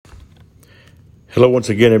Hello once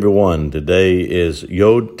again, everyone. Today is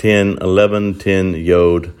Yod 10, 11,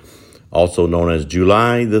 Yod, also known as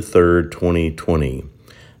July the 3rd, 2020.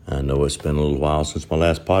 I know it's been a little while since my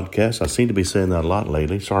last podcast. I seem to be saying that a lot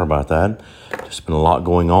lately. Sorry about that. Just been a lot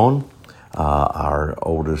going on. Our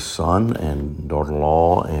oldest son and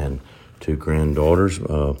daughter-in-law and two granddaughters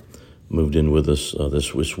moved in with us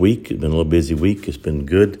this week. It's been a little busy week. It's been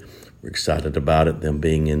good. We're excited about it, them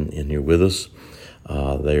being in here with us.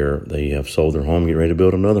 They have sold their home, getting ready to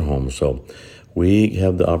build another home. So we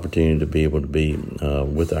have the opportunity to be able to be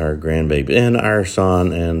with our grandbaby and our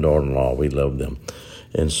son and daughter-in-law. We love them.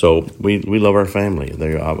 And so we love our family.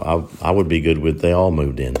 I would be good with they all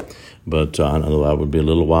moved in. But I know I would be a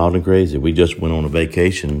little wild and crazy. We just went on a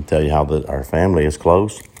vacation. Tell you how our family is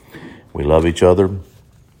close. We love each other.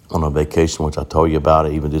 On a vacation, which I told you about.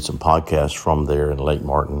 I even did some podcasts from there in Lake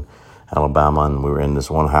Martin, Alabama. And we were in this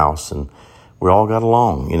one house and we all got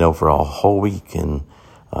along, for a whole week, and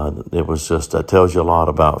it was just, that tells you a lot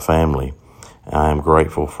about family. I am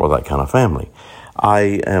grateful for that kind of family.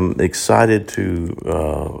 I am excited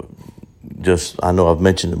to I know I've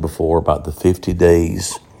mentioned it before about the 50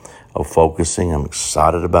 days of focusing. I'm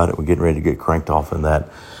excited about it. We're getting ready to get cranked off in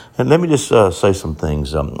that. And let me just say some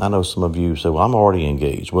things. I know some of you say, well, I'm already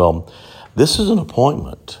engaged. Well, this is an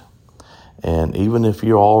appointment. And even if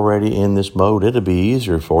you're already in this mode, it'll be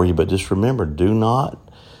easier for you. But just remember, do not.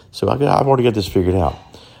 So I've already got this figured out.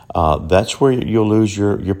 That's where you'll lose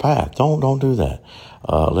your path. Don't do that.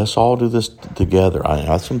 Let's all do this together. I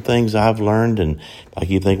have some things I've learned, and I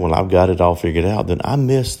keep thinking, well, I've got it all figured out. Then I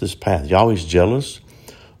miss this path. You're always jealous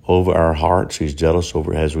over our hearts. He's jealous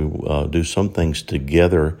over as we do some things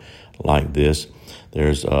together like this.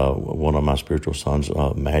 There's one of my spiritual sons,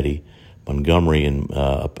 Maddie Montgomery,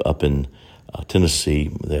 up in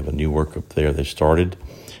Tennessee. They have a new work up there they started,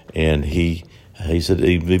 and he said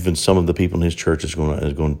even some of the people in his church is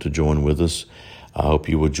going to join with us. I hope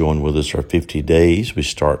you will join with us for 50 days. We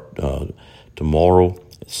start tomorrow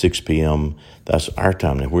at 6 p.m. That's our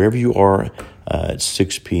time. Now, wherever you are at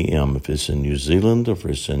 6 p.m., if it's in New Zealand, or if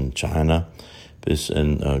it's in China, if it's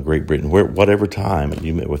in Great Britain, whatever time,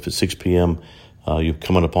 if it's 6 p.m., you're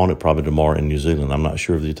coming upon it probably tomorrow in New Zealand. I'm not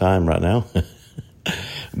sure of the time right now.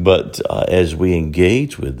 But as we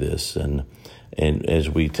engage with this and as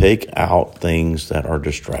we take out things that are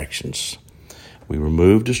distractions, we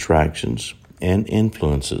remove distractions and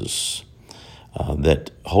influences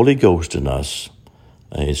that Holy Ghost in us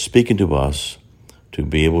is speaking to us to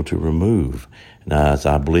be able to remove. Now, as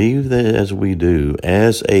I believe that as we do,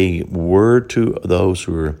 as a word to those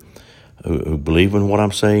who believe in what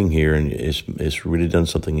I'm saying here, and it's really done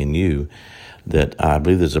something in you, that I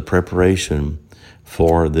believe there's a preparation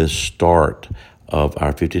for this start of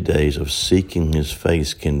our 50 days of seeking His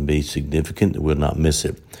face can be significant. We'll not miss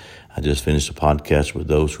it. I just finished a podcast with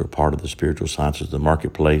those who are part of the spiritual sciences of the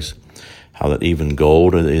marketplace, how that even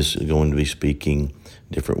gold is going to be speaking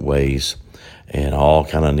different ways and all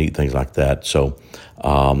kind of neat things like that. So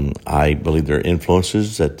I believe there are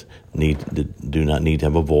influences that do not need to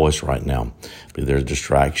have a voice right now. But there are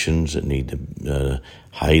distractions that need to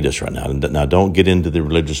hide us right now. Now, don't get into the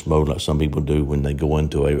religious mode like some people do when they go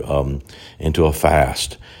into a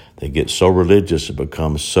fast. They get so religious it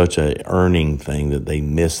becomes such a earning thing that they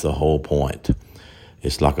miss the whole point.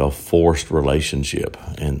 It's like a forced relationship,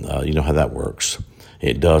 and you know how that works.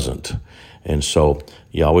 It doesn't. And so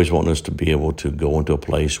He always wants us to be able to go into a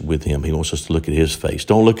place with Him. He wants us to look at His face.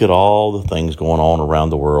 Don't look at all the things going on around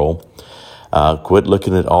the world. Quit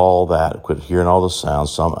looking at all that. Quit hearing all the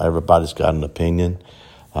sounds. Everybody's got an opinion,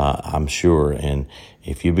 I'm sure. And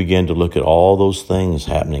if you begin to look at all those things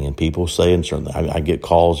happening and people saying something, I get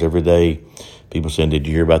calls every day. People saying, did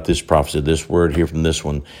you hear about this prophecy, this word here from this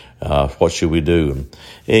one? What should we do?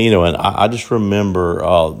 And I just remember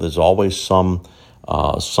there's always something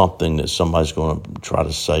that somebody's going to try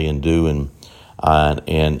to say and do. And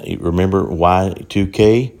remember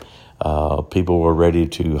Y2K? People were ready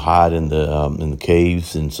to hide in the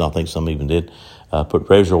caves, and I think some even did put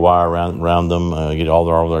razor wire around them, get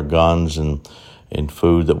all their guns and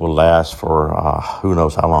food that will last for who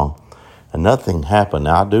knows how long. And nothing happened.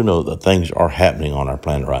 Now, I do know that things are happening on our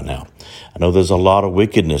planet right now. I know there's a lot of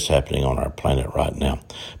wickedness happening on our planet right now.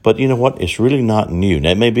 But you know what? It's really not new.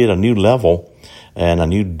 Now, it may be at a new level and a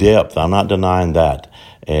new depth. I'm not denying that.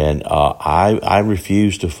 And I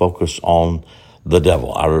refuse to focus on the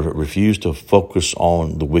devil. I refuse to focus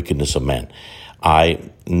on the wickedness of man. I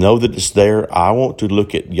know that it's there. I want to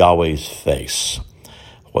look at Yahweh's face.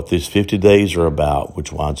 What these 50 days are about,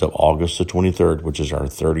 which winds up August the 23rd, which is our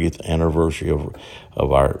 30th anniversary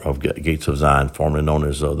of Gates of Zion, formerly known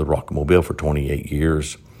as the Rockmobile for 28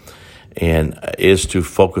 years. and is to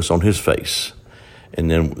focus on his face. And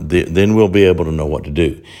then we'll be able to know what to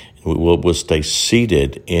do. We'll stay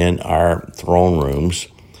seated in our throne rooms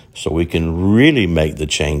so we can really make the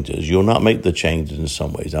changes. You'll not make the changes in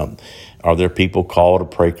some ways. Are there people called to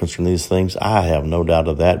pray concerning these things? I have no doubt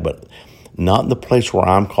of that, but not in the place where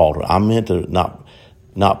I'm called. I'm meant to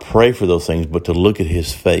not pray for those things, but to look at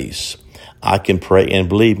his face. I can pray, and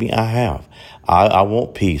believe me, I have. I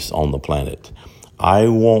want peace on the planet. I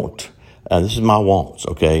want, this is my wants,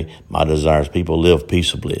 okay? My desires. People live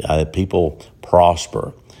peaceably. People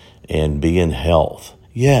prosper and be in health.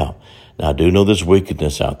 Yeah. Now, I do know there's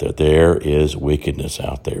wickedness out there. There is wickedness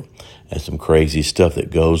out there. And some crazy stuff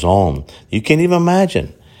that goes on. You can't even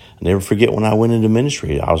imagine. I never forget when I went into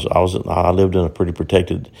ministry. I lived in a pretty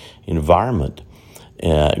protected environment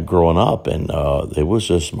growing up, and it was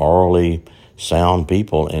just morally sound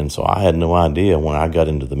people. And so I had no idea when I got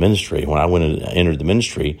into the ministry, when I entered the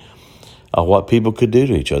ministry, what people could do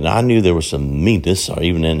to each other. Now, I knew there was some meanness,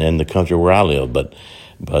 even in the country where I lived, but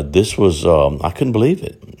this was, I couldn't believe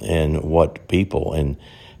it, and what people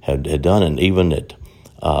had done. And even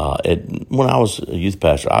when I was a youth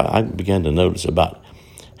pastor, I began to notice about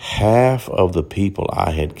half of the people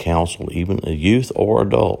I had counseled, even youth or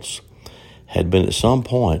adults, had been at some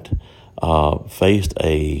point faced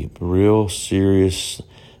a real serious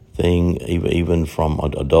thing, even from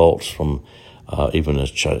adults, from even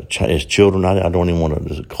as children. I don't even want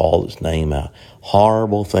to call this name out.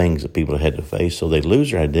 Horrible things that people had to face. So they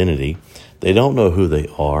lose their identity. They don't know who they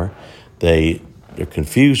are. They're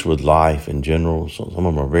confused with life in general. Some of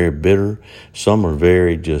them are very bitter. Some are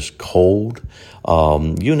very just cold.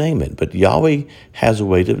 You name it. But Yahweh has a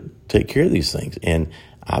way to take care of these things. And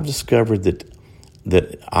I've discovered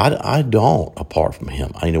that I don't, apart from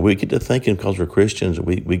him. We get to thinking because we're Christians,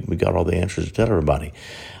 we got all the answers to tell everybody.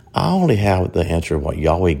 I only have the answer of what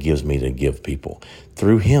Yahweh gives me to give people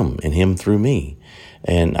through him and him through me.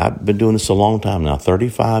 And I've been doing this a long time now,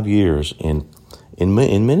 35 years in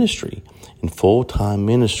ministry, in full-time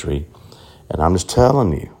ministry. And I'm just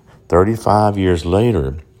telling you, 35 years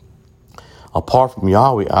later, apart from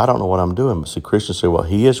Yahweh, I don't know what I'm doing. But see, Christians say, well,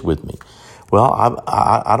 he is with me. Well,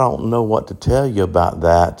 I don't know what to tell you about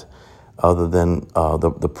that other than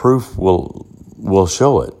the proof will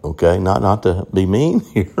show it, okay? Not to be mean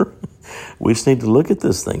here. We just need to look at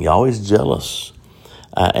this thing. You're always jealous.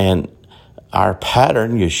 And our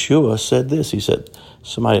pattern, Yeshua, said this. He said,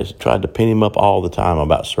 somebody tried to pin him up all the time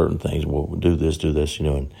about certain things. Well, do this,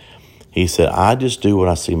 and he said, I just do what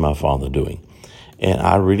I see my Father doing. And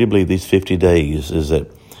I really believe these 50 days is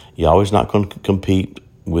that Yahweh's not going to compete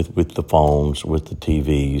with the phones, with the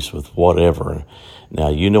TVs, with whatever. Now,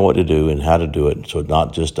 you know what to do and how to do it. So it's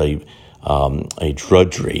not just a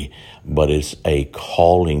drudgery, but it's a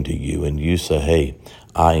calling to you. And you say, hey,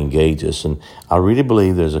 I engage this. And I really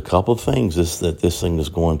believe there's a couple of things that this thing is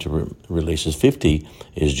going to release. 50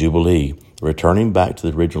 is Jubilee, returning back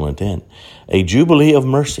to the original intent. A Jubilee of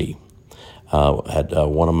mercy. Had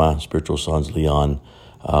one of my spiritual sons, Leon,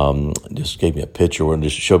 just gave me a picture, and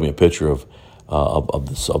just showed me a picture of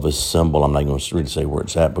this symbol. I'm not going to really say where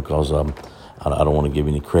it's at because I don't want to give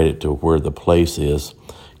any credit to where the place is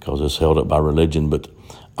because it's held up by religion. But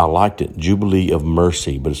I liked it, Jubilee of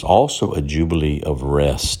mercy, but it's also a Jubilee of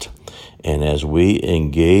rest. And as we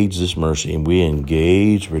engage this mercy and we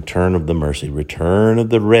engage return of the mercy, return of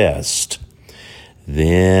the rest,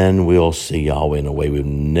 then we'll see Yahweh in a way we've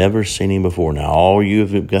never seen him before. Now, all you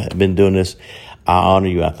have been doing this, I honor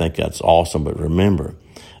you. I think that's awesome. But remember,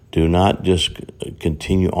 do not just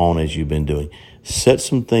continue on as you've been doing. Set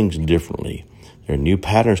some things differently. There are new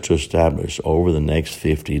patterns to establish over the next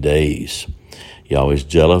 50 days. Yahweh's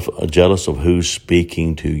jealous of who's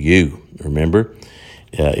speaking to you. Remember,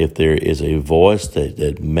 if there is a voice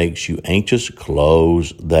that makes you anxious,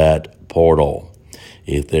 close that portal.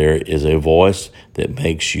 If there is a voice that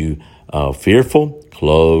makes you fearful,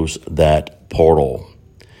 close that portal.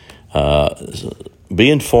 Be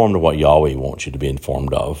informed of what Yahweh wants you to be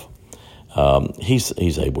informed of.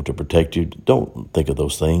 He's able to protect you. Don't think of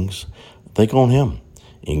those things. Think on him.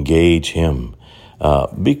 Engage him.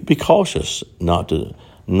 Be cautious not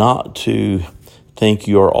to think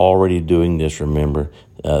you're already doing this. Remember,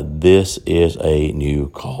 this is a new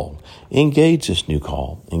call. Engage this new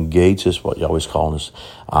call. Engage this, what Yahweh's calling us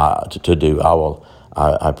to do.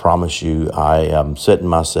 I promise you, I am setting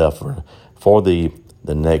myself for the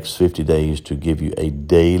next 50 days to give you a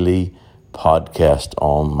daily podcast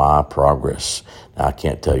on my progress. Now, I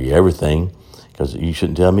can't tell you everything because you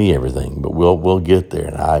shouldn't tell me everything, but we'll get there,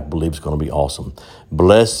 and I believe it's going to be awesome.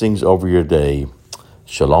 Blessings over your day.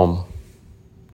 Shalom.